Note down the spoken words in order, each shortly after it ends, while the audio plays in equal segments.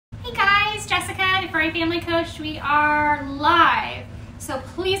it's Jessica, the Furry Family Coach. We are live, so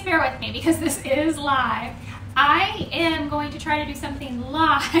please bear with me because this is live. I am going to try to do something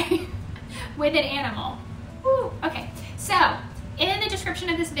live with an animal. Woo. Okay, so in the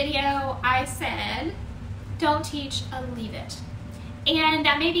description of this video, I said, don't teach a leave it. And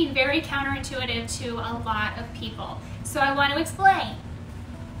that may be very counterintuitive to a lot of people. So I want to explain.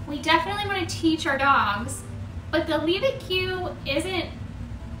 We definitely want to teach our dogs, but the leave it cue isn't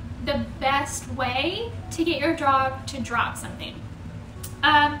the best way to get your dog to drop something.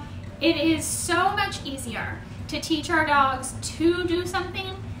 It is so much easier to teach our dogs to do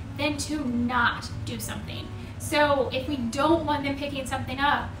something than to not do something. So if we don't want them picking something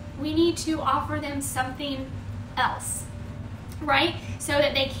up, we need to offer them something else, right? So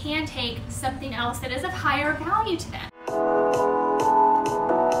that they can take something else that is of higher value to them.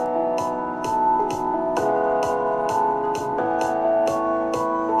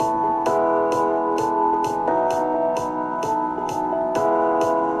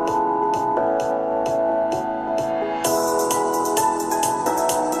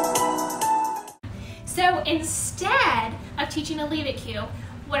 So instead of teaching a leave it cue,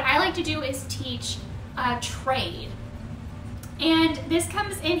 what I like to do is teach a trade. And this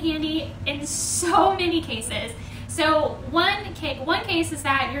comes in handy in so many cases. So one case is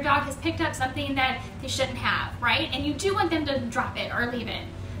that your dog has picked up something that they shouldn't have, right? And you do want them to drop it or leave it.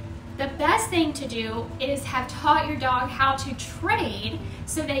 The best thing to do is have taught your dog how to trade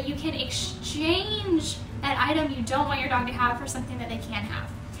so that you can exchange that item you don't want your dog to have for something that they can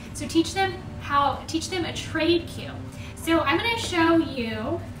have. So teach them a trade cue. So I'm going to show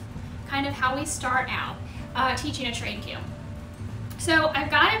you kind of how we start out teaching a trade cue. So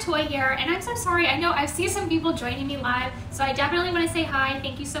I've got a toy here, and I'm so sorry. I know I see some people joining me live, so I definitely want to say hi.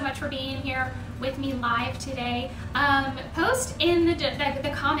 Thank you so much for being here with me live today. Post in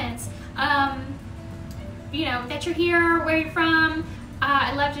the comments, you know, that you're here, where you're from.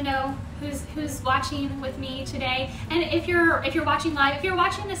 I'd love to know who's watching with me today. And if you're watching live, if you're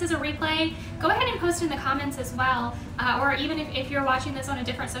watching this as a replay, go ahead and post in the comments as well. Or even if you're watching this on a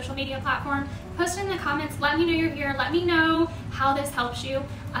different social media platform, post in the comments, let me know you're here, let me know how this helps you,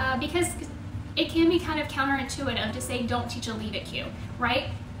 because it can be kind of counterintuitive to say don't teach a leave it cue,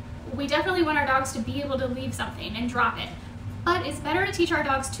 right? We definitely want our dogs to be able to leave something and drop it. But it's better to teach our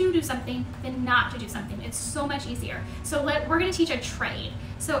dogs to do something than not to do something. It's so much easier. So we're going to teach a trade.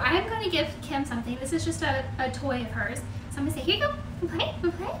 So I'm going to give Kim something. This is just a toy of hers. So I'm going to say, here you go. Okay,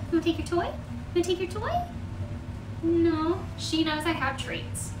 okay. You want to take your toy? You want to take your toy? No. She knows I have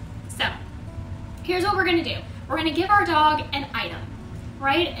treats. So here's what we're going to do. We're going to give our dog an item,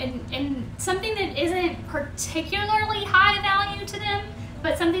 right? And something that isn't particularly high value to them,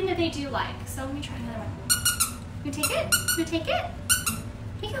 but something that they do like. So let me try another one. You take it? You take it?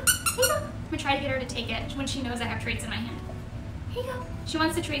 Here you go. Here you go. I'm gonna try to get her to take it when she knows I have treats in my hand. Here you go. She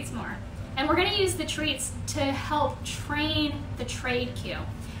wants the treats more. And we're gonna use the treats to help train the trade cue.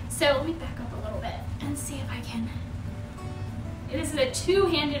 So let me back up a little bit and see if I can. This is a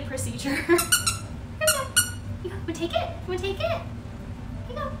two-handed procedure. Here you go. You wanna take it? You wanna take it? Here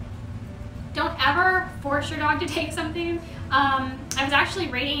you go. Don't ever force your dog to take something. I was actually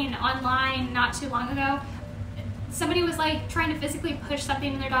reading online not too long ago. Somebody was like trying to physically push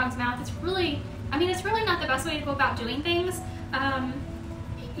something in their dog's mouth. It's really not the best way to go about doing things.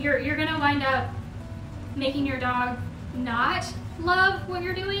 You're gonna wind up making your dog not love what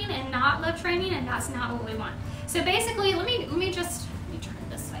you're doing and not love training, and that's not what we want. So basically, let me turn it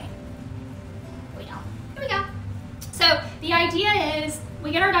this way. Here we go. So the idea is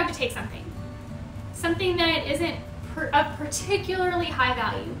we get our dog to take something that isn't of particularly high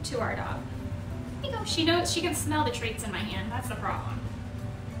value to our dog. Here you go. She knows she can smell the treats in my hand. That's the problem.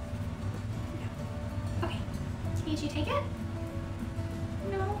 Okay. Did you take it?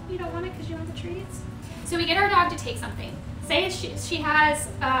 No, you don't want it because you want the treats? So we get our dog to take something. Say she has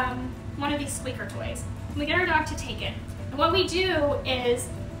one of these squeaker toys. We get our dog to take it. And what we do is,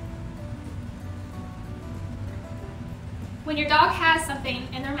 when your dog has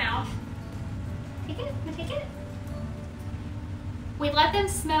something in their mouth, take it, I'm gonna take it. We let them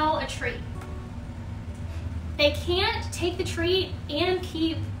smell a treat. They can't take the treat and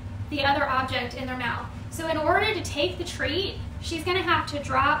keep the other object in their mouth. So in order to take the treat, she's gonna have to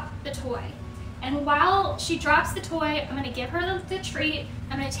drop the toy. And while she drops the toy, I'm gonna give her the treat,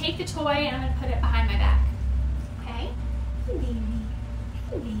 I'm gonna take the toy and I'm gonna put it behind my back. Okay? Hey baby,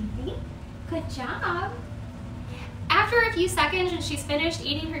 hey baby, good job. After a few seconds and she's finished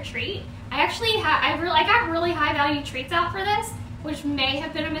eating her treat, I got really high value treats out for this, which may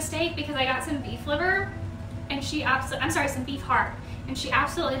have been a mistake because I got some beef liver and some beef heart, and she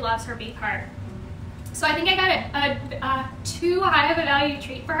absolutely loves her beef heart. So I think I got a too high of a value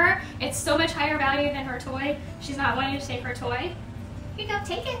treat for her. It's so much higher value than her toy. She's not wanting to take her toy. Here you go,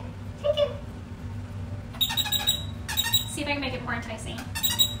 take it, take it. See if I can make it more enticing.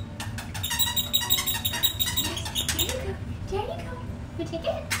 There you go, there you go. You take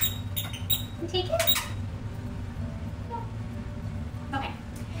it, you take it. Okay,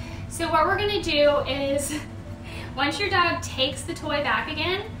 so what we're gonna do is, once your dog takes the toy back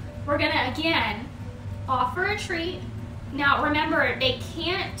again, we're gonna again offer a treat. Now remember, they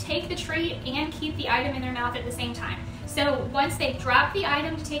can't take the treat and keep the item in their mouth at the same time. So once they drop the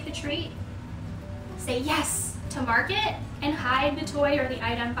item to take the treat, say yes to mark it and hide the toy or the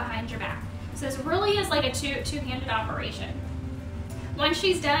item behind your back. So this really is like a two-handed operation. Once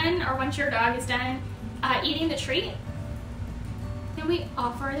she's done, or once your dog is done eating the treat, then we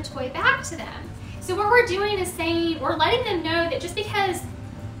offer the toy back to them. So what we're doing is saying, we're letting them know that just because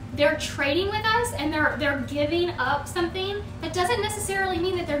they're trading with us and they're giving up something, that doesn't necessarily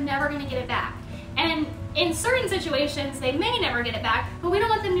mean that they're never going to get it back. And in certain situations, they may never get it back, but we don't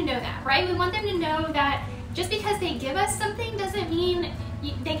want them to know that, right? We want them to know that just because they give us something doesn't mean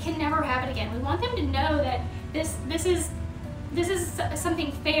they can never have it again. We want them to know that this is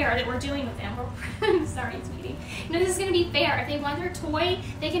something fair that we're doing with them. Sorry, sweetie. No, this is going to be fair. If they want their toy,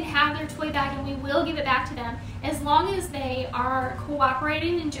 they can have their toy back, and we will give it back to them as long as they are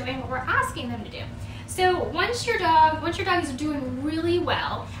cooperating and doing what we're asking them to do. So once your dog is doing really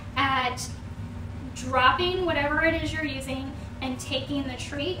well at dropping whatever it is you're using and taking the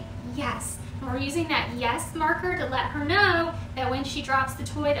treat, yes. And we're using that yes marker to let her know that when she drops the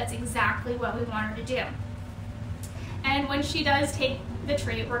toy, that's exactly what we want her to do. And when she does take the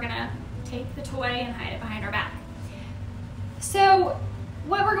treat, we're gonna take the toy and hide it behind her back. So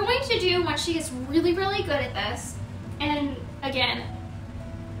what we're going to do once she gets really, really good at this, and again,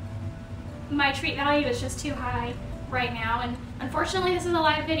 my treat value is just too high right now, and unfortunately this is a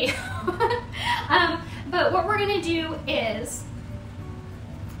live video. But what we're gonna do is,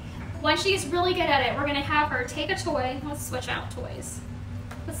 once she gets really good at it, we're gonna have her take a toy. Let's switch out toys.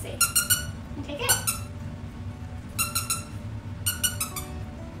 Let's see. And take it.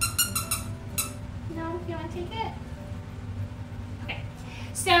 No, you want to take it? Okay.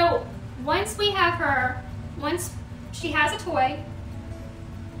 So once we have her, once she has a toy,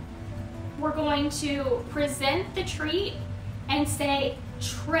 we're going to present the treat and say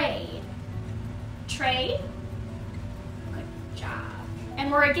trade. Trade. Good job.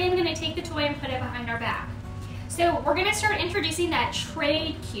 And we're again going to take the toy and put it behind our back. So we're going to start introducing that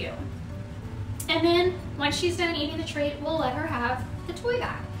trade cue. And then once she's done eating the treat, we'll let her have the toy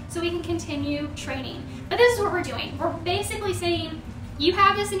back so we can continue training. But this is what we're doing. We're basically saying, you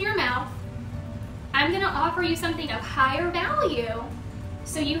have this in your mouth. I'm going to offer you something of higher value,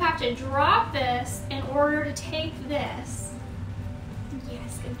 so you have to drop this in order to take this.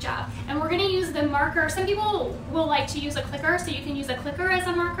 Yes, good job. And we're going to use the marker. Some people will like to use a clicker, so you can use a clicker as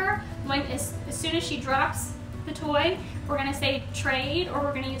a marker. As soon as she drops the toy, we're going to say trade, or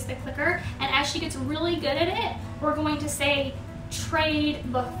we're going to use the clicker. And as she gets really good at it, we're going to say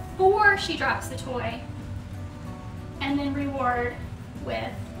trade before she drops the toy, and then reward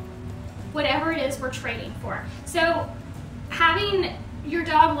with whatever it is we're trading for. So having your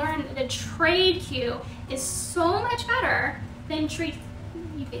dog learn the trade cue is so much better than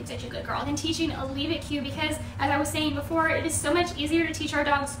you've been such a good girl, than teaching a leave it cue, because as I was saying before, it is so much easier to teach our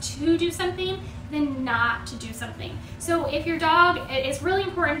dogs to do something than not to do something. So if your dog, it's really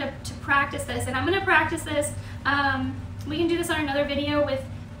important to practice this, and I'm going to practice this. We can do this on another video with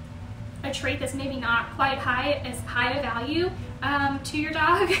a trait that's maybe not quite as high a value to your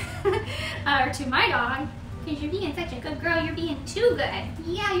dog or to my dog, because you're being such a good girl. You're being too good.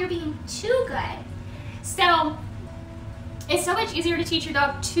 Yeah, you're being too good. So it's so much easier to teach your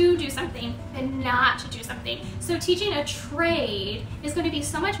dog to do something than not to do something. So teaching a trade is going to be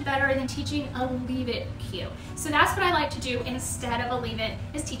so much better than teaching a leave it cue. So that's what I like to do instead of a leave it,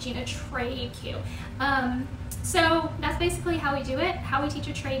 is teaching a trade cue. So that's basically how we do it, how we teach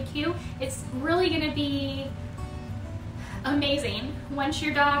a trade cue. It's really going to be amazing once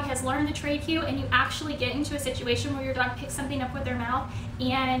your dog has learned the trade cue and you actually get into a situation where your dog picks something up with their mouth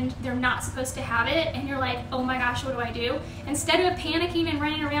and they're not supposed to have it, and you're like, oh my gosh, what do I do? Instead of panicking and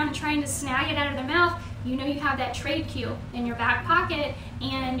running around and trying to snag it out of their mouth, you know you have that trade cue in your back pocket,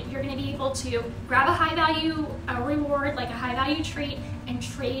 and you're going to be able to grab a high value reward, like a high value treat, and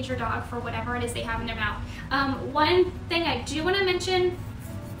trade your dog for whatever it is they have in their mouth. One thing I do want to mention,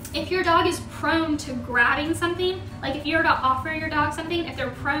 if your dog is prone to grabbing something, like if you were to offer your dog something, if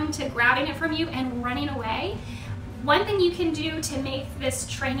they're prone to grabbing it from you and running away, One thing you can do to make this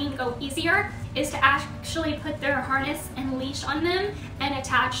training go easier is to actually put their harness and leash on them and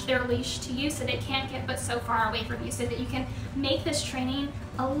attach their leash to you so they can't get but so far away from you, so that you can make this training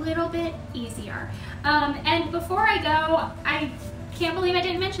a little bit easier. And before I go, I can't believe I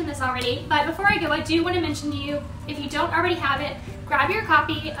didn't mention this already, but before I go, I do want to mention to you, if you don't already have it, grab your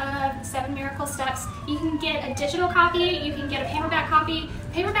copy of 7 Miracle Steps. You can get a digital copy, you can get a paperback copy.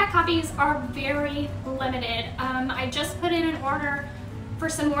 Paperback copies are very limited. I just put in an order for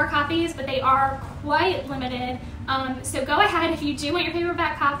some more copies, but they are quite limited. So go ahead, if you do want your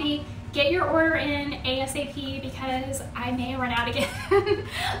paperback copy, get your order in ASAP because I may run out again.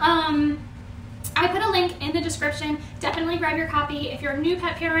 I put a link in the description. Definitely grab your copy. If you're a new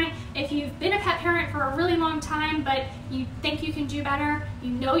pet parent, if you've been a pet parent for a really long time, but you think you can do better, you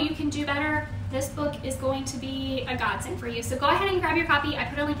know you can do better, this book is going to be a godsend for you. So go ahead and grab your copy. I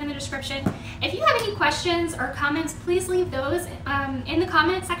put a link in the description. If you have any questions or comments, please leave those in the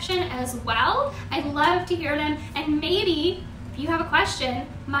comment section as well. I'd love to hear them, and maybe if you have a question,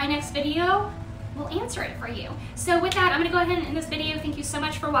 my next video will answer it for you. So with that, I'm gonna go ahead and end this video. Thank you so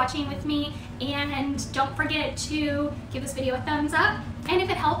much for watching with me, and don't forget to give this video a thumbs up. And if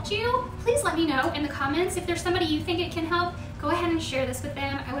it helped you, please let me know in the comments. If there's somebody you think it can help, go ahead and share this with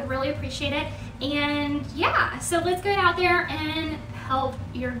them. I would really appreciate it. And yeah, so let's get out there and help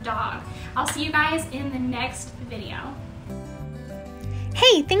your dog. I'll see you guys in the next video.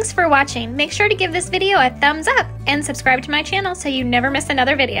 Hey, thanks for watching. Make sure to give this video a thumbs up and subscribe to my channel so you never miss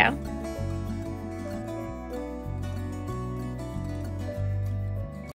another video.